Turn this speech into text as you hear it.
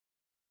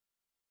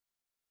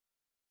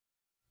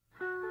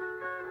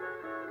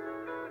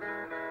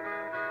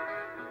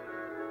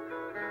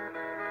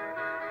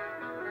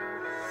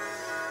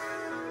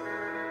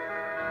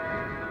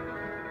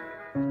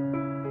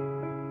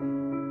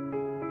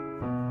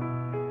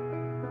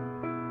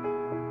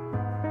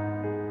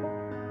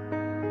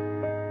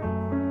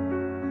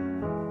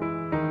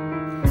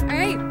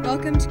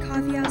welcome to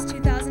Coffee House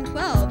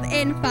 2012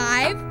 in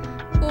 5,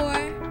 4...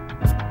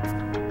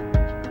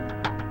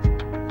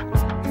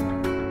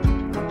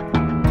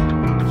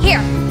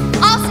 Here,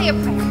 I'll say a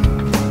prayer.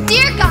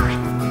 Dear God,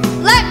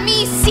 let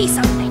me see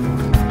something.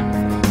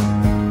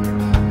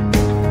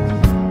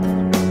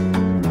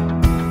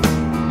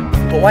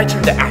 But why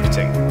turn to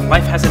acting?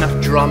 Life has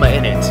enough drama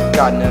in it.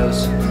 God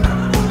knows.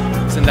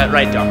 Isn't that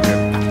right, Doctor?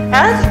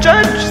 As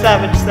Judge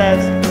Savage says,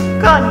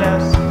 God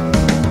knows.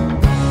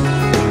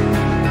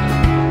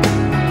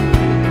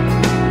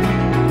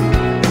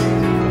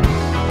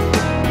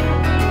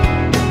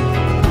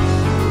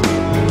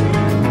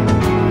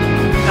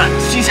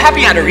 She's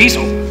happy at her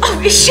easel.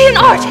 Oh, is she an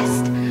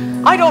artist?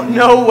 I don't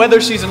know whether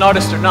she's an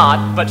artist or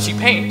not, but she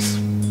paints.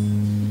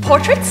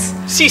 Portraits?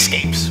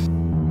 Seascapes.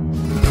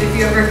 If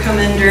you ever come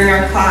in during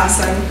our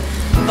class,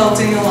 I'm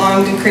belting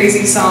along to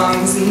crazy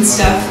songs and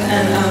stuff,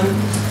 and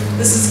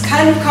this is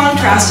kind of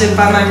contrasted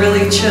by my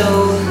really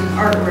chill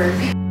artwork.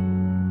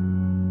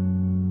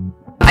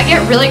 I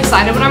get really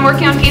excited when I'm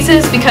working on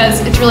pieces because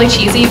it's really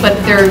cheesy, but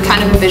they're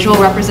kind of a visual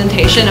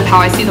representation of how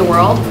I see the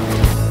world.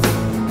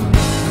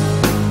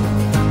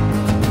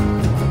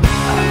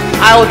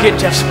 I'll get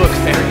Jeff's book,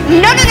 Fairy.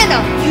 No.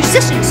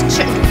 Musicians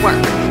shouldn't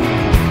work.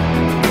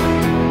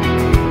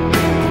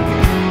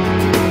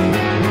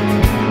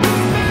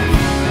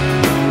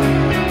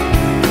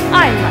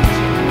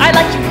 I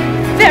like you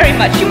very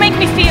much. You make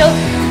me feel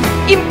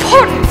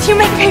important. You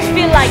make me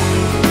feel like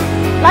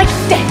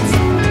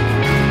dancing.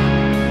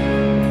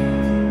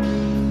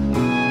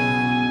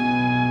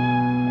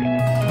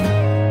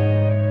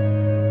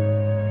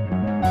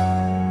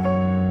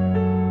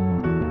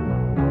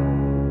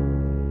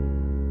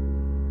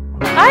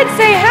 I'd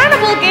say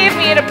Hannibal gave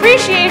me an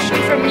appreciation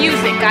for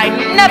music I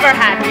never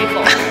had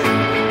before.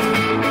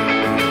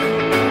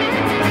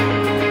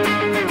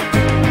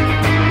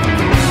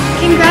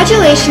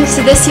 Congratulations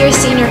to this year's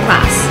senior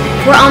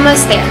class. We're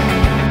almost there.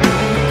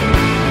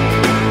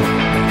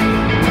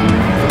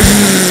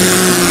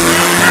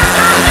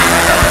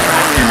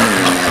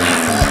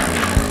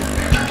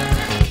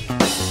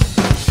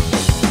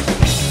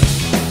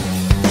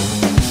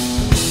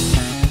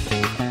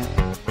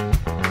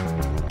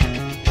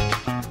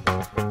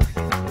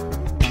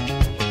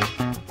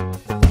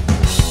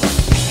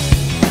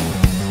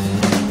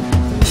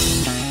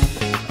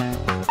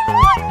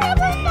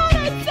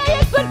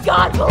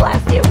 God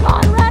bless you,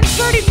 Conrad.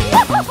 Bertie, no!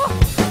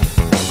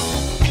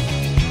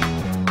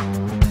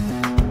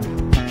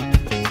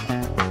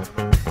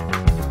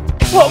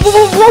 Well,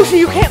 Rosie,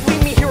 you can't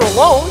leave me here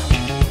alone.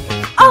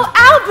 Oh,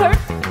 Albert,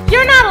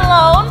 you're not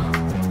alone.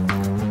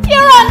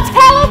 You're on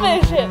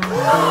television.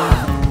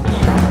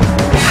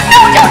 No,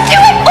 don't do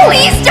it!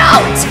 Please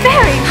don't!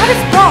 Barry, what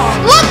is wrong?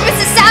 Look,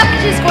 Mrs.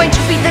 Savage is going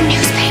to read the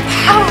newspaper.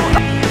 Oh.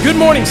 Good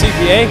morning,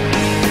 CPA.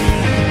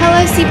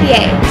 Hello,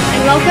 CPA,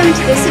 and welcome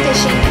to this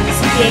edition of the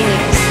CPA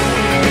News.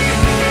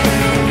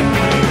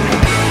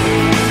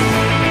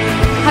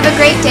 Have a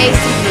great day,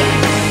 CPA.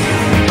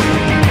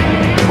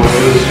 It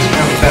was just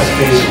kind of a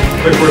fast-paced,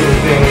 quick-working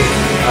thing,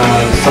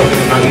 something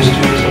I'm not used to,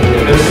 something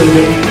I've never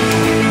been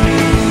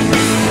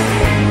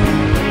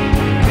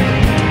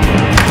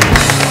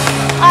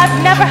I've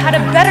never had a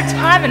better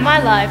time in my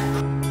life.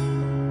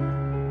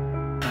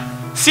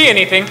 See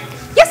anything?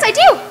 Yes, I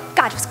do.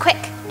 God, it was quick.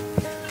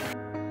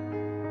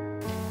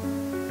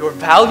 Your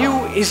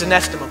value is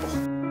inestimable.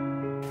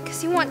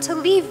 Because you want to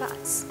leave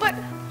us. But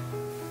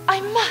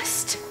I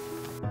must.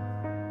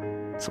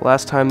 It's the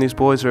last time these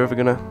boys are ever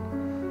gonna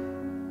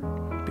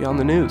be on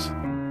the news.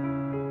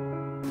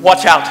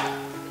 Watch out.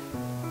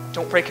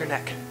 Don't break your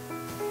neck.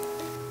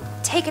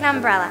 Take an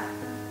umbrella.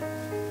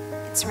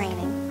 It's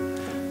raining.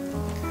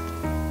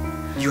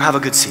 You have a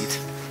good seat.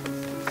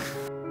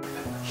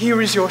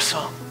 Here is your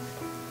song.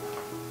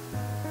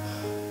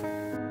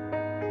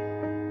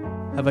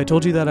 Have I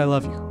told you that I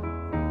love you?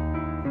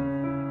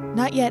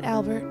 Not yet,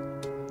 Albert.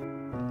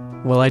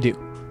 Well, I do.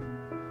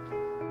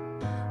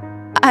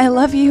 I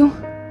love you.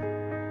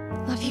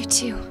 Love you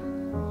too.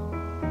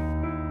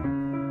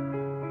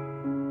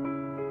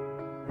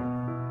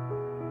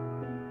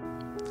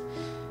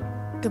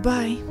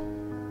 Goodbye.